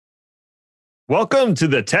Welcome to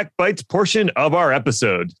the Tech Bytes portion of our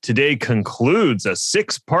episode. Today concludes a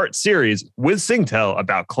 6-part series with Singtel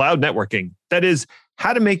about cloud networking. That is,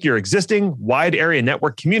 how to make your existing wide area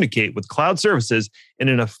network communicate with cloud services in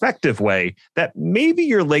an effective way that maybe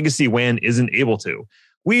your legacy WAN isn't able to.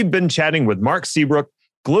 We've been chatting with Mark Seabrook,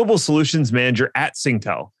 Global Solutions Manager at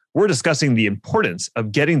Singtel. We're discussing the importance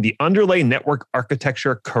of getting the underlay network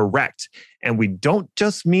architecture correct. And we don't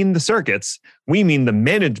just mean the circuits, we mean the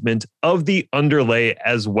management of the underlay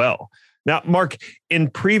as well. Now, Mark, in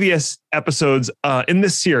previous episodes in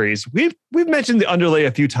this series, we've mentioned the underlay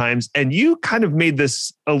a few times, and you kind of made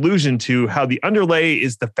this allusion to how the underlay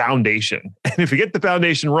is the foundation. And if you get the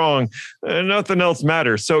foundation wrong, nothing else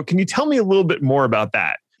matters. So can you tell me a little bit more about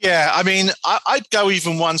that? Yeah, I mean, I'd go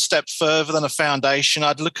even one step further than a foundation.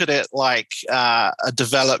 I'd look at it like a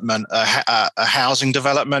development, a housing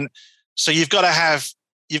development. So you've got to have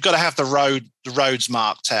the roads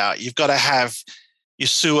marked out. You've got to have your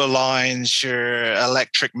sewer lines, your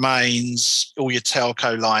electric mains, all your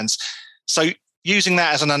telco lines. So using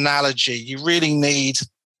that as an analogy, you really need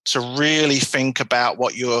to really think about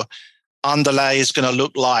what your underlay is going to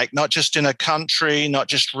look like, not just in a country, not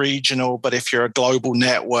just regional, but if you're a global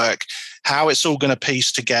network, how it's all going to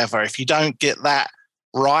piece together. If you don't get that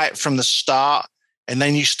right from the start, and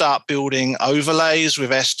then you start building overlays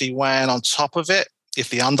with SD-WAN on top of it,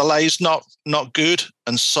 if the underlay is not good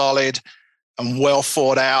and solid and well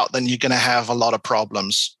thought out, then you're going to have a lot of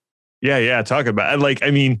problems. Yeah. Talk about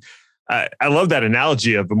it. I love that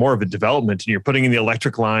analogy of more of a development, and you're putting in the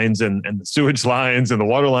electric lines and the sewage lines and the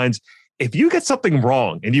water lines. If you get something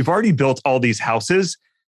wrong and you've already built all these houses,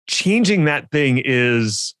 changing that thing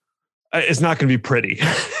is not going to be pretty.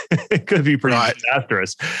 It could be pretty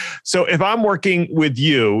disastrous. So if I'm working with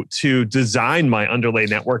you to design my underlay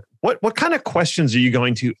network, what kind of questions are you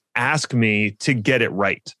going to ask me to get it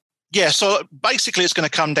right? Yeah, so basically it's going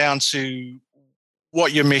to come down to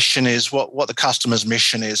what your mission is, what the customer's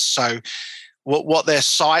mission is. So what their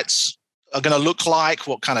sites are going to look like,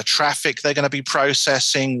 what kind of traffic they're going to be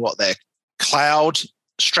processing, what their cloud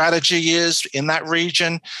strategy is in that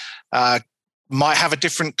region. Might have a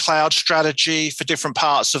different cloud strategy for different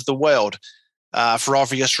parts of the world for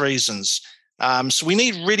obvious reasons. So we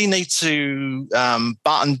really need to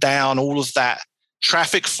button down all of that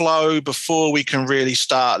traffic flow before we can really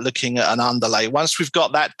start looking at an underlay. Once we've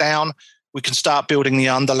got that down, we can start building the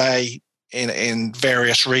underlay in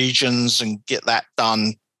various regions and get that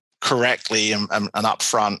done correctly and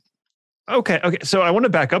upfront. Okay. So I want to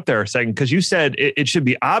back up there a second, because you said it should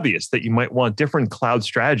be obvious that you might want different cloud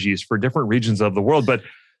strategies for different regions of the world, but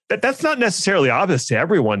that's not necessarily obvious to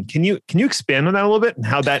everyone. Can you expand on that a little bit and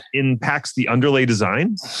how that impacts the underlay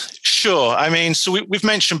design? Sure. I mean, so we've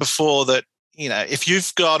mentioned before that, if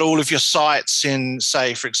you've got all of your sites in,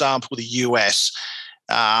 say, for example, the US,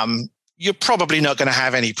 you're probably not going to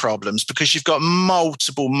have any problems because you've got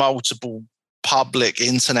multiple public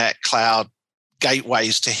internet cloud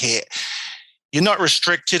gateways to hit. You're not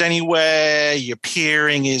restricted anywhere. Your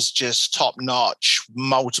peering is just top notch,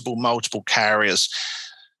 multiple carriers,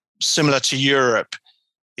 similar to Europe.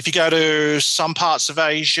 If you go to some parts of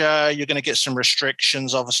Asia, you're going to get some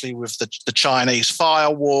restrictions, obviously, with the Chinese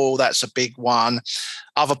firewall. That's a big one.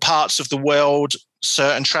 Other parts of the world,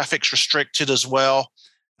 certain traffic's restricted as well,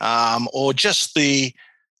 or just the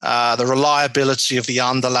reliability of the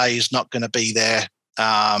underlay is not going to be there.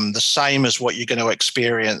 The same as what you're going to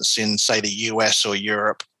experience in, say, the US or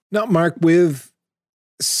Europe. Now, Mark, with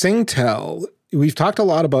Singtel, we've talked a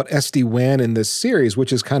lot about SD-WAN in this series,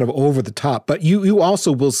 which is kind of over the top, but you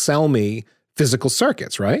also will sell me physical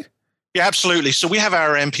circuits, right? Yeah, absolutely. So we have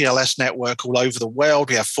our MPLS network all over the world.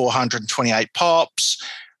 We have 428 POPs.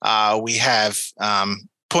 We have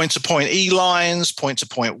point-to-point E-lines,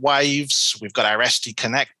 point-to-point waves. We've got our SD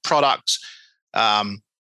Connect product.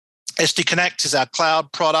 SD Connect is our cloud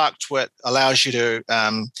product, which allows you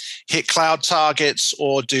to hit cloud targets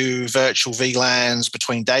or do virtual VLANs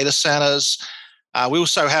between data centers. We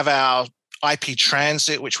also have our IP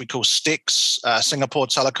transit, which we call STIX, Singapore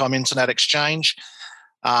Telecom Internet Exchange.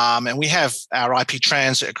 And we have our IP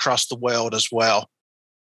transit across the world as well.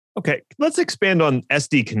 Okay, let's expand on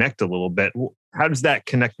SD Connect a little bit. How does that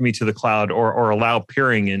connect me to the cloud or allow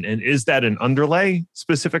peering? And is that an underlay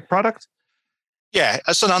specific product? Yeah,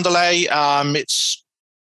 it's an underlay. It's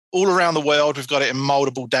all around the world. We've got it in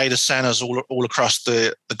multiple data centers all across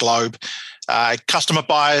the globe. Customer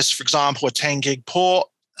buyers, for example, a 10 gig port.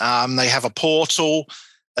 They have a portal.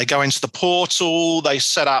 They go into the portal. They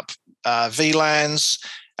set up VLANs,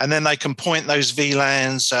 and then they can point those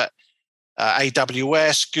VLANs at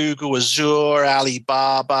AWS, Google, Azure,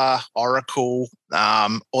 Alibaba, Oracle,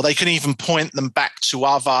 or they can even point them back to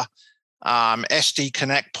other SD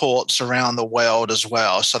Connect ports around the world as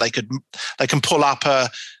well. So they can pull up a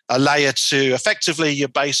layer 2. Effectively, you're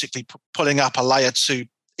basically pulling up a layer 2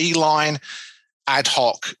 E-line ad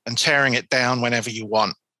hoc and tearing it down whenever you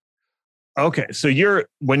want. Okay, so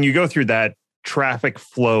when you go through that traffic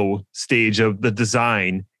flow stage of the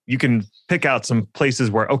design, you can pick out some places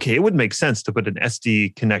where, okay, it would make sense to put an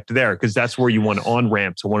SD Connect there because that's where you want to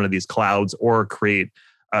on-ramp to one of these clouds or create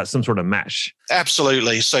some sort of mesh.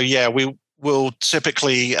 Absolutely. So yeah, we will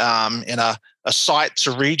typically in a site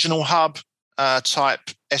to regional hub type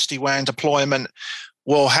SD-WAN deployment,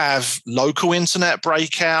 we'll have local internet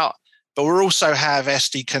breakout, but we'll also have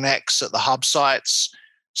SD Connects at the hub sites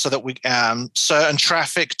so that we certain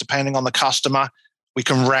traffic, depending on the customer, we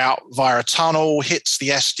can route via a tunnel, hits the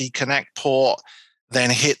SD Connect port, then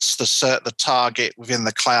hits the target within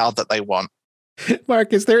the cloud that they want.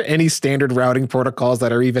 Mark, is there any standard routing protocols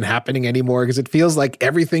that are even happening anymore? Because it feels like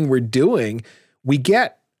everything we're doing, we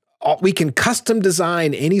can custom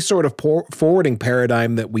design any sort of forwarding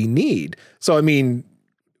paradigm that we need. So, I mean,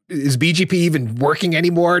 is BGP even working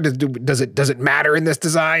anymore? Does it matter in this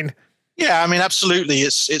design? Yeah, I mean, absolutely.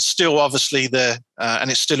 It's still obviously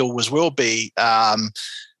and it still always will be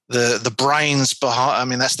the brains behind. I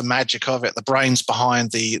mean, that's the magic of it. The brains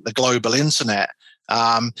behind the global internet.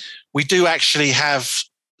 We do actually have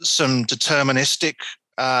some deterministic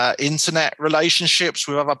internet relationships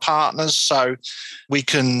with other partners, so we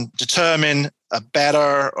can determine a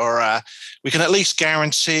better we can at least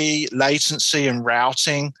guarantee latency and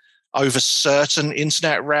routing over certain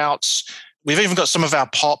internet routes. We've even got some of our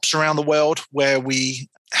POPs around the world where we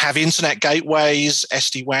have internet gateways,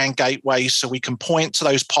 SD-WAN gateways, so we can point to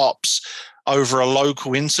those POPs over a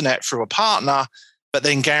local internet through a partner, but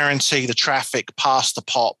then guarantee the traffic past the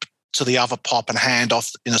POP to the other POP and hand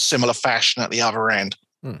off in a similar fashion at the other end.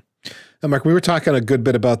 Now, Mark, we were talking a good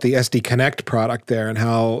bit about the SD Connect product there and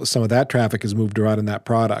how some of that traffic is moved around in that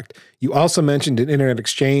product. You also mentioned an Internet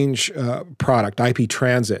Exchange product, IP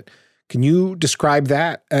Transit. Can you describe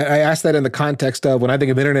that? I asked that in the context of when I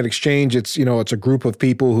think of Internet Exchange, it's a group of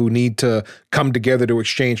people who need to come together to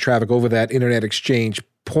exchange traffic over that Internet Exchange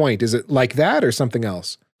point. Is it like that or something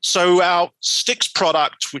else? So our STIX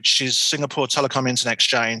product, which is Singapore Telecom Internet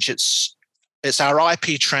Exchange, it's our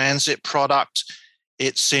IP Transit product.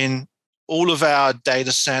 It's in all of our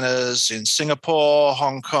data centers in Singapore,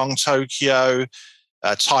 Hong Kong, Tokyo,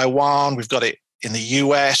 Taiwan. We've got it in the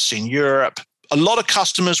US, in Europe. A lot of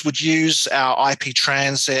customers would use our IP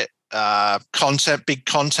Transit big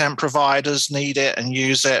content providers need it and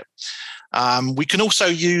use it. We can also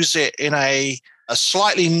use it in a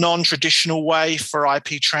slightly non-traditional way for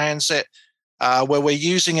IP Transit, where we're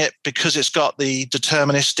using it because it's got the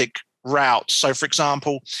deterministic route. So, for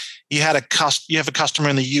example, you have a customer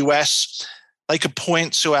in the US, they could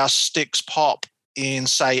point to our STIX POP in,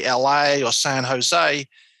 say, LA or San Jose,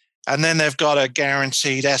 and then they've got a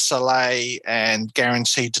guaranteed SLA and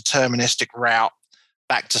guaranteed deterministic route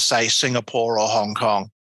back to, say, Singapore or Hong Kong.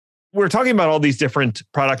 We're talking about all these different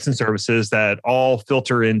products and services that all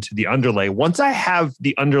filter into the underlay. Once I have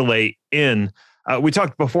the underlay in, we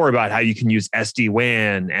talked before about how you can use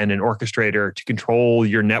SD-WAN and an orchestrator to control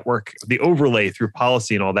your network, the overlay through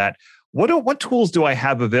policy and all that. What tools do I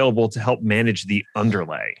have available to help manage the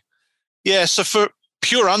underlay? Yeah, so for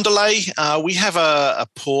pure underlay, we have a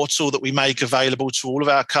portal that we make available to all of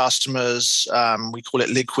our customers. We call it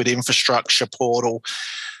Liquid Infrastructure Portal.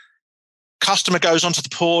 Customer goes onto the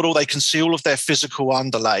portal, they can see all of their physical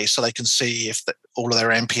underlay. So they can see all of their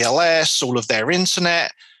MPLS, all of their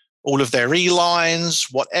internet, all of their E-lines,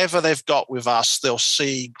 whatever they've got with us, they'll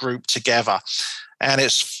see grouped together. And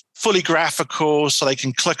it's fully graphical, so they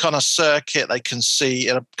can click on a circuit, they can see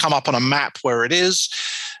it'll come up on a map where it is.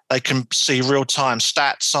 They can see real-time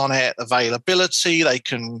stats on it, availability. They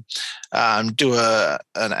can do an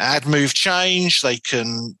add move change. They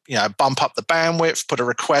can bump up the bandwidth, put a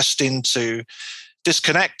request in to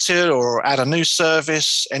disconnect it or add a new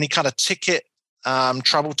service, any kind of ticket,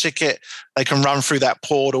 trouble ticket. They can run through that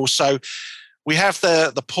portal. So we have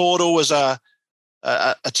the portal as a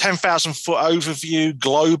 10,000-foot overview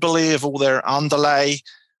globally of all their underlay,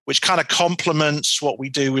 which kind of complements what we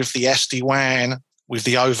do with the SD-WAN with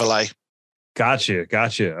the overlay. Gotcha.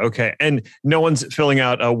 Okay. And no one's filling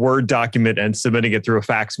out a Word document and submitting it through a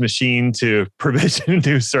fax machine to provision a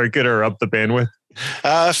new circuit or up the bandwidth?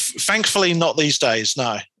 Thankfully, not these days,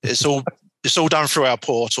 no. It's all done through our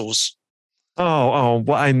portals. Well,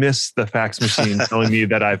 I miss the fax machine telling me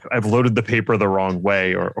that I've loaded the paper the wrong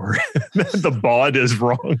way or the baud is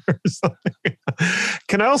wrong or something.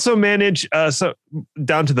 Can I also manage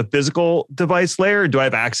down to the physical device layer? Do I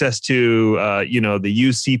have access to the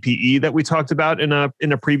UCPE that we talked about in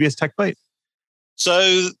a previous Tech Bite?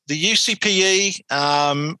 So the UCPE,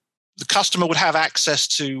 the customer would have access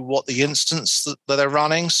to what the instance that they're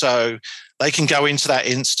running. So they can go into that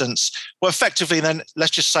instance. Well, effectively, then let's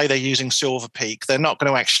just say they're using Silver Peak. They're not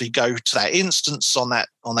going to actually go to that instance on that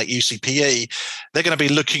UCPE. They're going to be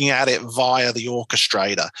looking at it via the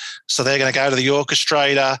orchestrator. So they're going to go to the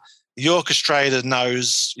orchestrator. The orchestrator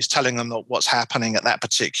is telling them what's happening at that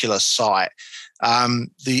particular site.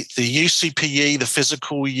 The UCPE, the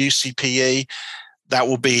physical UCPE, that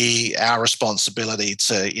will be our responsibility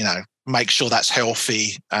to make sure that's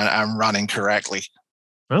healthy and running correctly.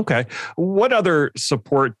 Okay. What other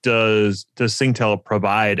support does Singtel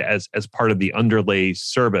provide as part of the underlay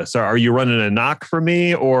service? Are you running a knock for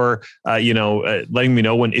me, or letting me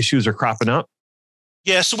know when issues are cropping up?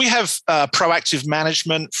 Yeah, so we have proactive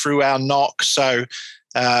management through our knock. So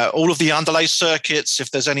all of the underlay circuits, if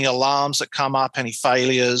there's any alarms that come up, any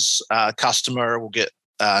failures, customer will get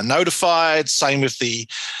notified. Same with the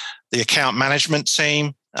account management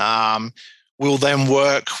team. We'll then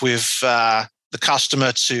work with the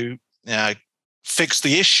customer to fix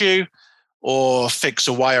the issue or fix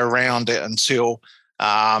a way around it until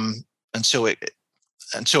it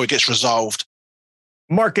gets resolved.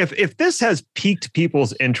 Mark, if this has piqued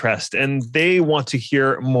people's interest and they want to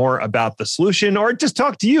hear more about the solution or just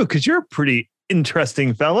talk to you, because you're a pretty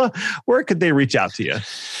interesting fella, where could they reach out to you?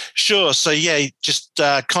 Sure. So just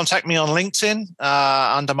contact me on LinkedIn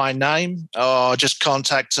under my name, or just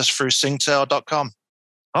contact us through singtel.com.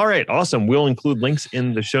 All right. Awesome. We'll include links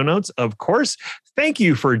in the show notes, of course. Thank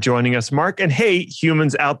you for joining us, Mark. And hey,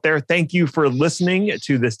 humans out there, thank you for listening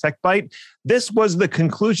to this Tech Bite. This was the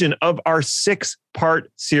conclusion of our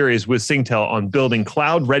 6-part series with Singtel on building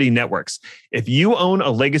cloud-ready networks. If you own a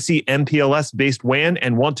legacy MPLS-based WAN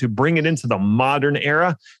and want to bring it into the modern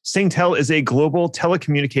era, Singtel is a global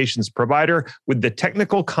telecommunications provider with the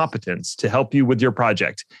technical competence to help you with your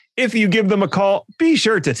project. If you give them a call, be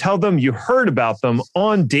sure to tell them you heard about them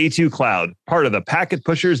on Day 2 Cloud, part of the Packet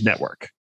Pushers Network.